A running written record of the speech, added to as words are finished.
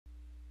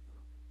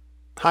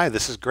Hi,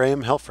 this is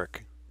Graham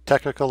Helfrich,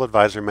 Technical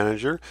Advisor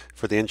Manager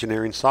for the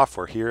Engineering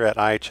Software here at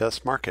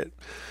IHS Markit.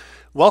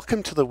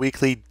 Welcome to the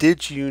weekly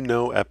Did You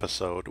Know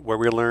episode, where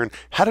we learn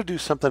how to do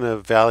something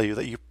of value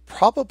that you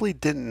probably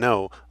didn't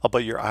know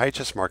about your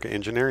IHS Markit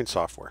engineering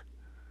software.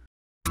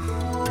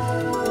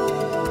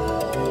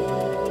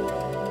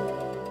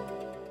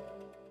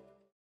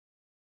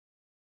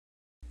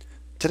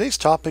 Today's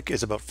topic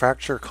is about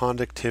fracture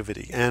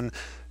conductivity, and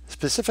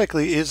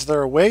specifically, is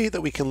there a way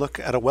that we can look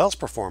at a well's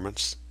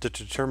performance to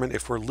determine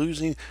if we're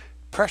losing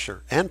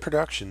pressure and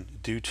production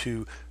due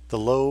to the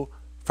low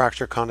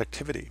fracture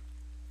conductivity?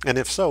 And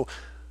if so,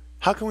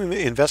 how can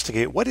we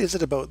investigate what is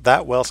it about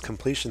that well's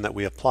completion that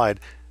we applied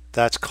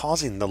that's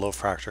causing the low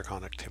fracture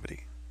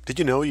conductivity? Did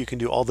you know you can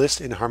do all this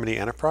in Harmony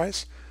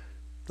Enterprise?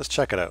 Let's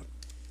check it out.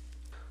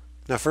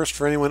 Now first,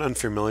 for anyone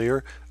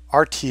unfamiliar,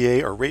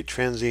 RTA, or rate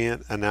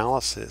transient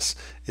analysis,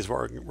 is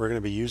what we're going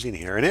to be using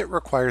here, and it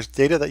requires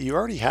data that you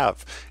already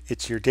have.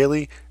 It's your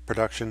daily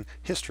production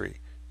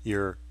history,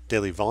 your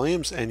daily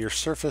volumes, and your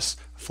surface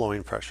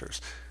flowing pressures.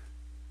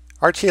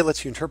 RTA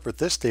lets you interpret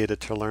this data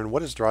to learn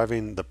what is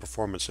driving the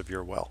performance of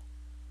your well.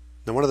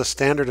 Now, one of the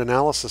standard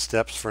analysis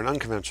steps for an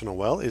unconventional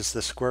well is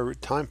the square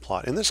root time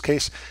plot. In this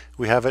case,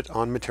 we have it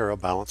on material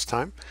balance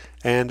time,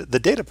 and the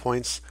data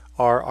points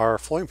are our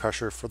flowing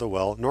pressure for the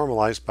well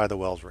normalized by the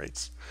well's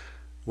rates.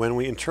 When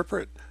we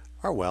interpret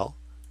our well,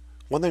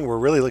 one thing we're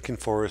really looking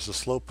for is the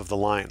slope of the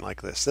line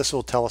like this. This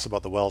will tell us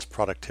about the well's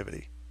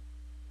productivity.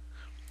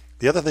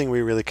 The other thing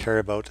we really care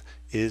about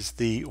is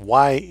the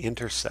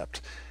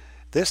y-intercept.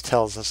 This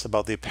tells us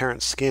about the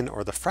apparent skin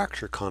or the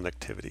fracture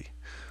conductivity.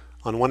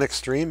 On one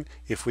extreme,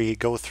 if we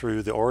go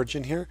through the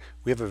origin here,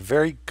 we have a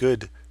very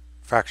good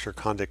fracture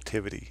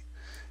conductivity.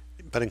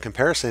 But in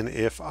comparison,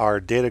 if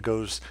our data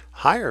goes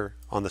higher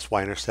on this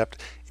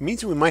y-intercept, it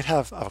means we might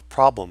have a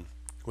problem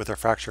with our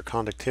fracture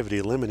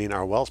conductivity limiting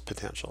our well's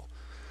potential.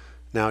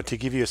 Now, to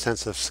give you a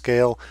sense of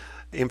scale,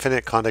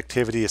 infinite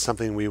conductivity is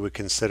something we would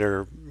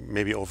consider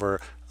maybe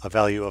over a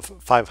value of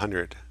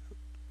 500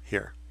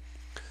 here.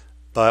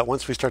 But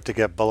once we start to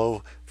get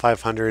below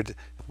 500,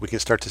 we can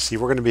start to see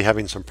we're going to be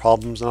having some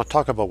problems, and I'll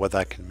talk about what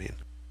that can mean.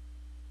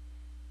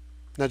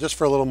 Now, just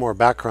for a little more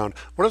background,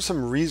 what are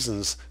some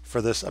reasons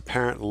for this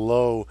apparent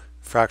low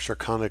fracture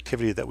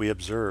conductivity that we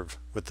observe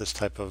with this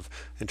type of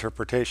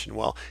interpretation?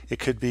 Well, it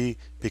could be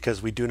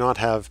because we do not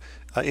have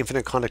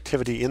infinite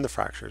conductivity in the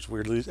fractures.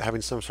 We're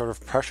having some sort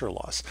of pressure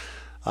loss.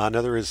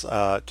 Another is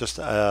just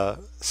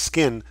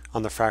skin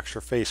on the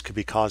fracture face could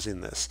be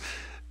causing this.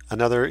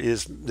 Another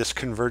is this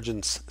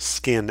convergence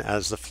skin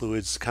as the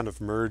fluids kind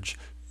of merge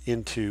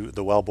into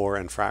the wellbore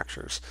and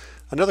fractures.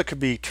 Another could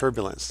be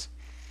turbulence.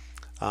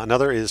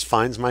 Another is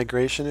fines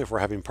migration, if we're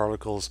having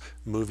particles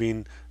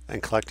moving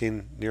and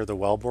collecting near the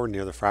wellbore,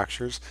 near the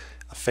fractures,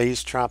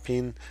 phase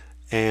trapping,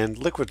 and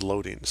liquid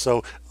loading.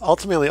 So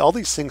ultimately, all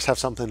these things have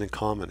something in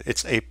common.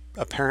 It's a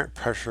apparent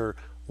pressure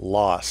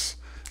loss.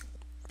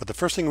 But the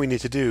first thing we need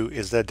to do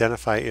is to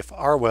identify if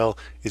our well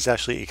is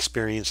actually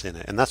experiencing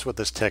it, and that's what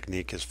this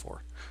technique is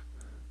for.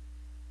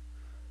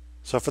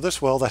 So for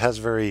this well that has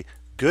very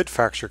good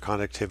fracture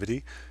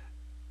conductivity,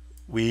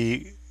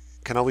 we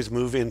can always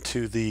move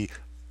into the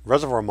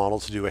reservoir model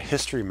to do a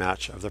history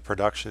match of the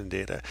production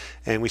data.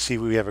 And we see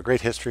we have a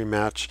great history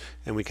match,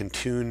 and we can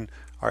tune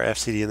our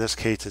FCD. In this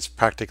case, it's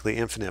practically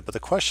infinite. But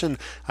the question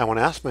I want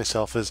to ask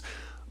myself is,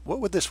 what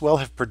would this well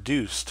have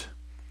produced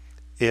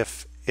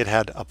if it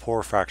had a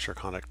poor fracture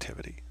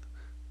conductivity?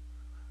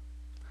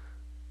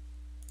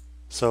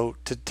 So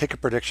to take a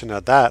prediction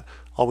of that,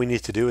 all we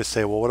need to do is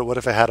say, well, what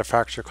if it had a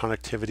fracture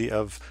conductivity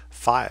of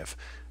 5?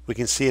 We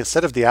can see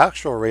instead of the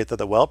actual rate that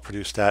the well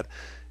produced at,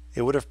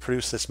 it would have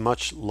produced this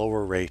much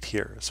lower rate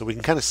here. So we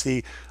can kind of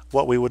see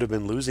what we would have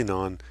been losing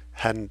on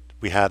hadn't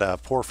we had a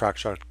poor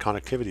fracture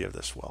conductivity of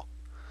this well.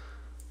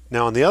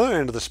 Now on the other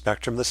end of the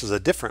spectrum, this is a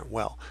different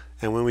well.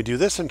 And when we do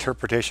this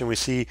interpretation, we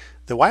see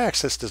the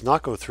y-axis does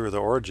not go through the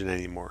origin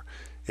anymore.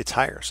 It's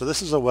higher. So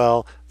this is a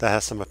well that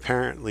has some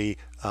apparently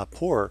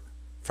poor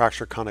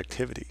fracture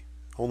conductivity,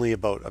 only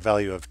about a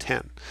value of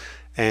 10.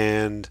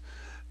 And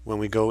when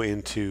we go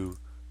into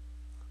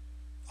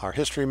our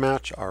history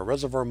match, our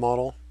reservoir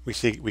model, we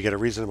see we get a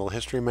reasonable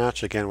history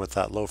match, again with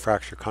that low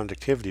fracture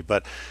conductivity.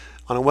 But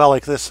on a well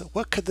like this,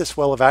 what could this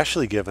well have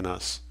actually given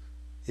us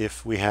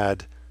if we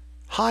had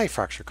high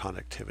fracture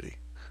conductivity?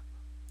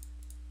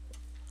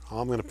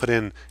 I'm going to put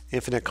in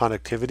infinite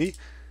conductivity.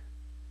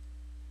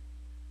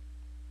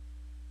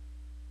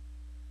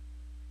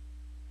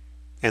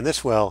 And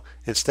this well,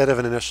 instead of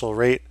an initial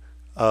rate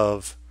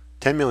of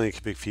 10 million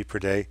cubic feet per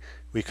day,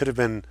 we could have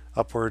been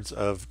upwards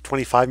of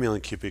 25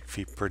 million cubic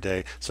feet per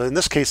day. So in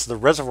this case, the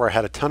reservoir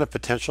had a ton of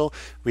potential.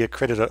 We had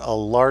created a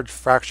large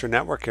fracture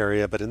network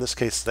area, but in this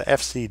case, the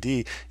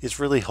FCD is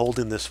really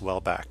holding this well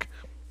back.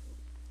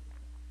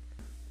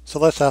 So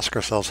let's ask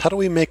ourselves, how do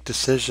we make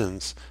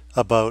decisions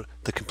about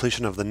the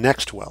completion of the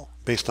next well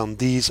based on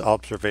these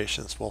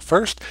observations? Well,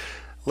 first,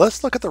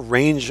 let's look at the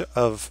range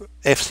of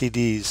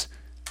FCDs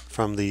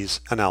from these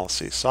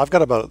analyses. So I've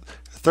got about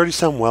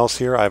 30-some wells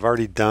here I've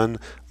already done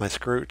my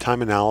screw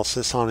time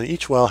analysis on, and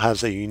each well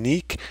has a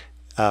unique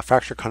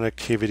fracture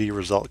conductivity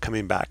result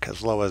coming back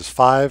as low as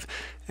 5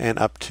 and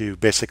up to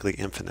basically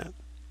infinite.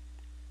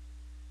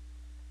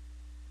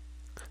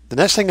 The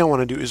next thing I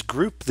want to do is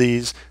group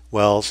these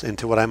wells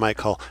into what I might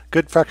call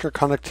good fracture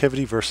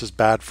conductivity versus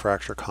bad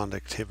fracture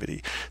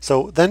conductivity.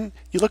 So then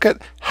you look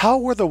at how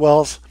were the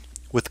wells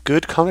with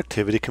good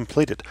conductivity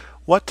completed.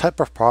 What type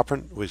of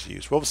proppant was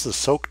used? What was the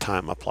soak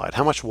time applied?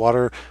 How much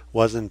water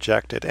was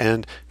injected?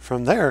 And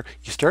from there,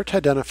 you start to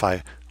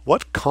identify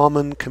what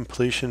common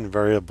completion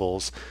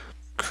variables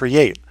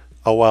create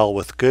a well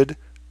with good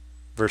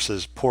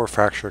versus poor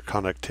fracture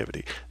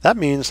conductivity. That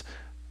means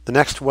the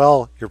next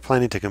well you're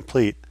planning to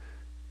complete,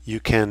 you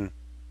can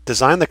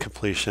design the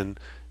completion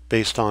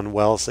based on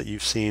wells that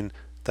you've seen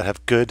that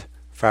have good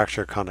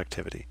fracture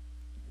conductivity.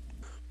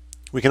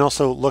 We can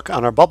also look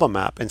on our bubble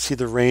map and see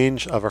the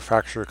range of our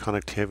fracture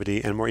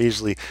conductivity and more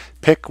easily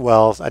pick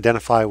wells,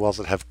 identify wells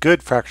that have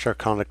good fracture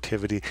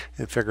conductivity,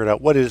 and figure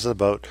out what it is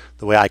about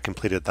the way I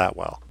completed that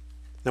well.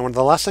 Now, one of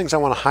the last things I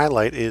want to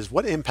highlight is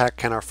what impact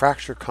can our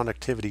fracture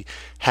conductivity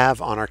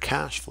have on our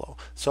cash flow.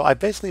 So I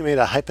basically made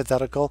a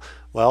hypothetical.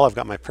 Well, I've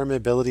got my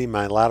permeability,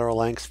 my lateral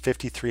length,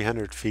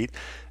 5,300 feet.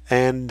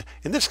 And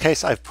in this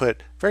case, I've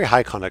put very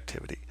high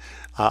conductivity.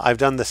 I've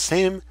done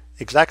the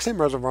exact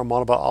same reservoir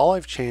model, but all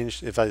I've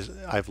changed is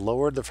I've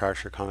lowered the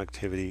fracture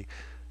conductivity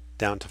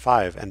down to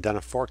 5 and done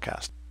a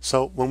forecast.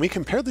 So when we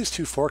compare these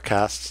two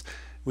forecasts,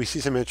 we see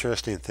some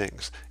interesting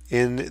things.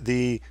 In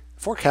the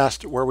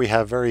forecast where we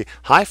have very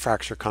high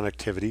fracture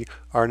conductivity,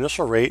 our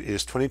initial rate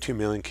is 22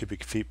 million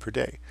cubic feet per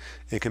day.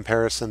 In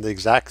comparison, the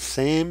exact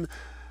same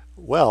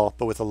well,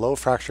 but with a low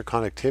fracture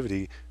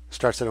conductivity,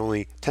 starts at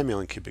only 10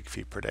 million cubic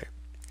feet per day.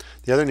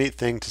 The other neat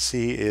thing to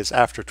see is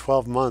after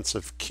 12 months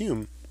of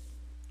cum,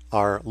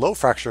 our low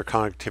fracture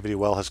conductivity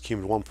well has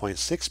cummed 1.6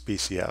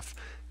 BCF,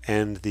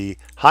 and the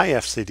high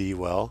FCD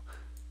well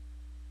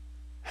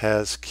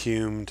has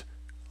cummed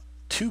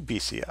 2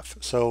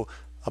 BCF. So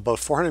about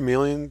 400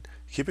 million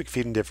cubic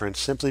feet in difference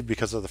simply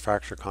because of the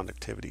fracture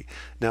conductivity.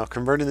 Now,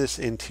 converting this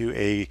into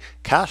a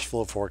cash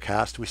flow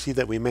forecast, we see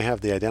that we may have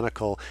the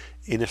identical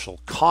initial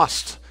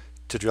cost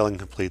to drill and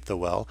complete the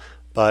well,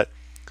 but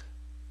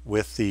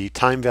with the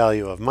time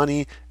value of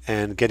money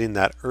and getting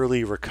that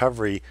early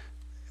recovery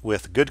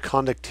with good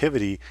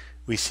conductivity,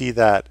 we see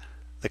that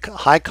the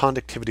high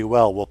conductivity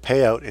well will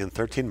pay out in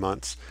 13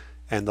 months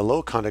and the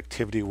low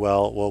conductivity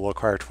well will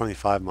require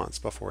 25 months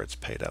before it's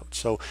paid out.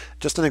 So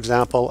just an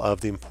example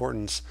of the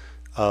importance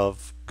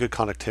of good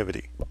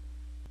conductivity.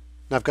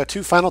 Now I've got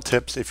two final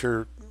tips if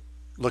you're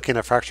looking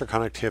at fracture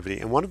conductivity,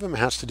 and one of them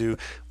has to do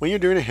when you're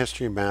doing a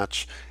history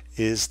match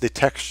is the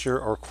texture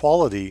or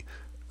quality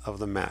of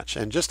the match.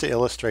 And just to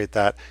illustrate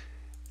that,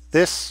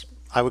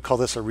 I would call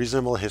this a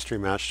reasonable history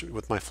match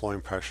with my flowing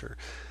pressure.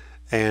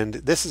 And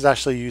this is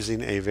actually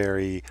using a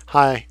very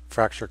high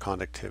fracture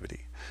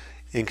conductivity.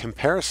 In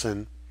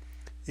comparison,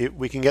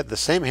 we can get the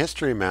same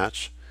history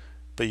match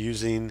but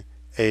using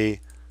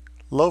a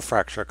low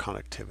fracture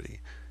conductivity.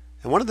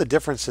 And one of the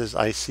differences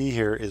I see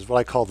here is what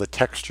I call the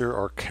texture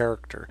or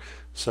character.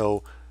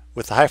 So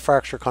with the high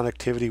fracture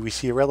conductivity, we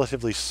see a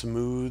relatively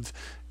smooth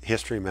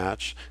history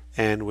match,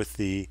 and with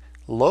the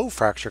low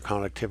fracture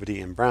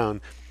conductivity in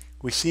brown,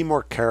 we see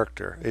more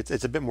character.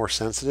 It's a bit more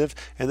sensitive,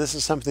 and this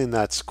is something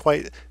that's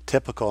quite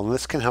typical, and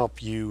this can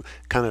help you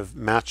kind of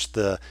match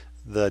the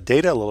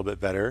data a little bit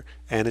better,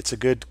 and it's a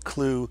good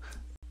clue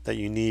that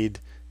you need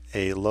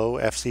a low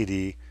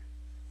FCD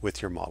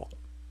with your model.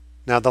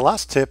 Now the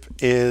last tip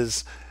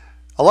is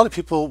a lot of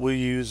people will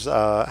use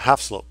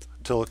half slope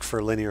to look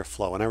for linear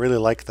flow, and I really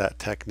like that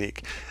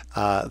technique.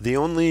 The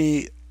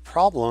only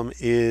problem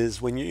is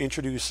when you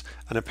introduce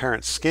an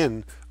apparent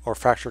skin or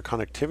fracture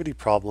conductivity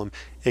problem,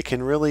 it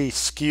can really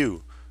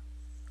skew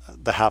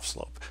the half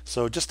slope.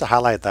 So just to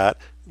highlight that,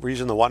 we're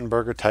using the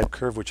Wattenberger type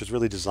curve, which is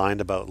really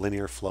designed about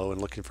linear flow and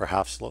looking for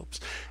half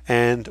slopes.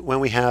 And when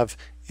we have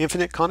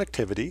infinite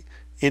conductivity,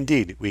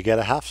 indeed, we get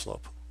a half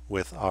slope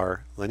with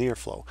our linear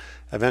flow.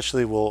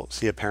 Eventually, we'll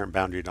see apparent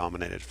boundary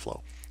dominated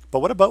flow. But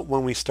what about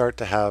when we start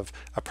to have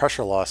a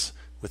pressure loss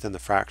within the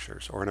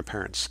fractures or an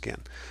apparent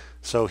skin?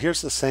 So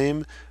here's the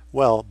same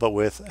well, but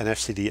with an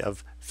FCD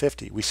of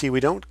 50. We see we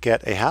don't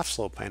get a half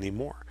slope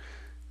anymore.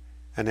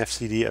 An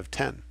FCD of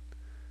 10.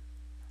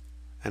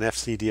 An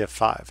FCD of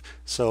 5.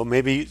 So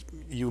maybe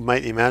you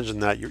might imagine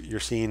that you're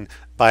seeing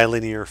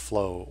bilinear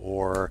flow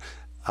or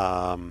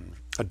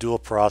a dual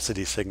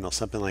porosity signal,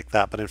 something like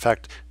that. But in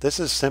fact, this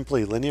is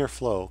simply linear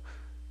flow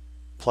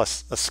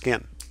plus a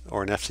skin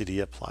or an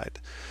FCD applied.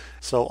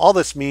 So all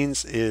this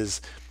means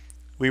is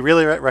we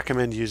really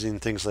recommend using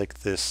things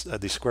like this,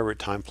 these square root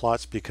time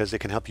plots, because it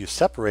can help you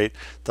separate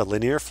the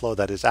linear flow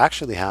that is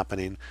actually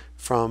happening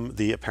from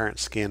the apparent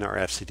skin or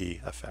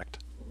FCD effect.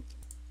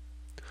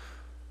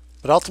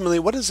 But ultimately,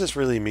 what does this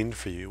really mean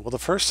for you? Well, the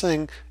first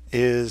thing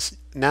is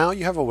now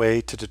you have a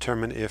way to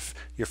determine if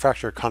your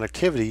fracture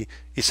conductivity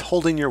is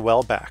holding your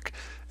well back.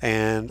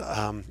 And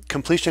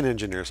completion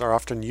engineers are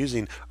often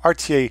using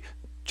RTA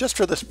just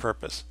for this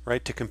purpose,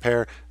 right? To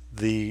compare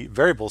the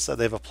variables that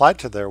they've applied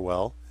to their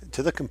well,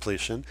 to the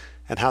completion,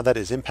 and how that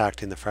is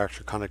impacting the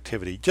fracture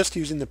conductivity just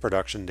using the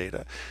production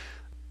data.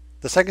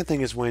 The second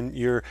thing is when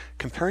you're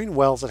comparing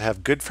wells that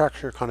have good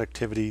fracture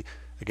conductivity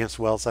against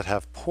wells that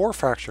have poor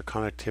fracture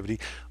conductivity,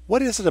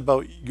 what is it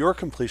about your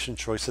completion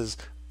choices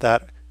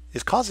that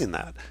is causing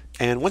that?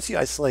 And once you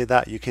isolate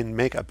that, you can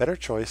make a better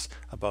choice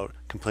about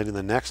completing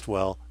the next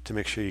well to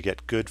make sure you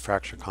get good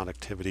fracture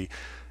conductivity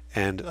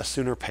and a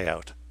sooner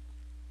payout.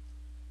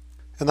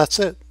 And that's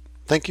it.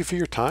 Thank you for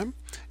your time.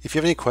 If you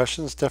have any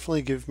questions,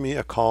 definitely give me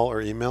a call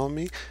or email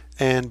me,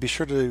 and be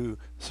sure to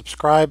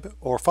subscribe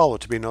or follow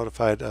to be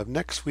notified of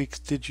next week's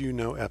Did You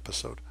Know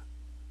episode.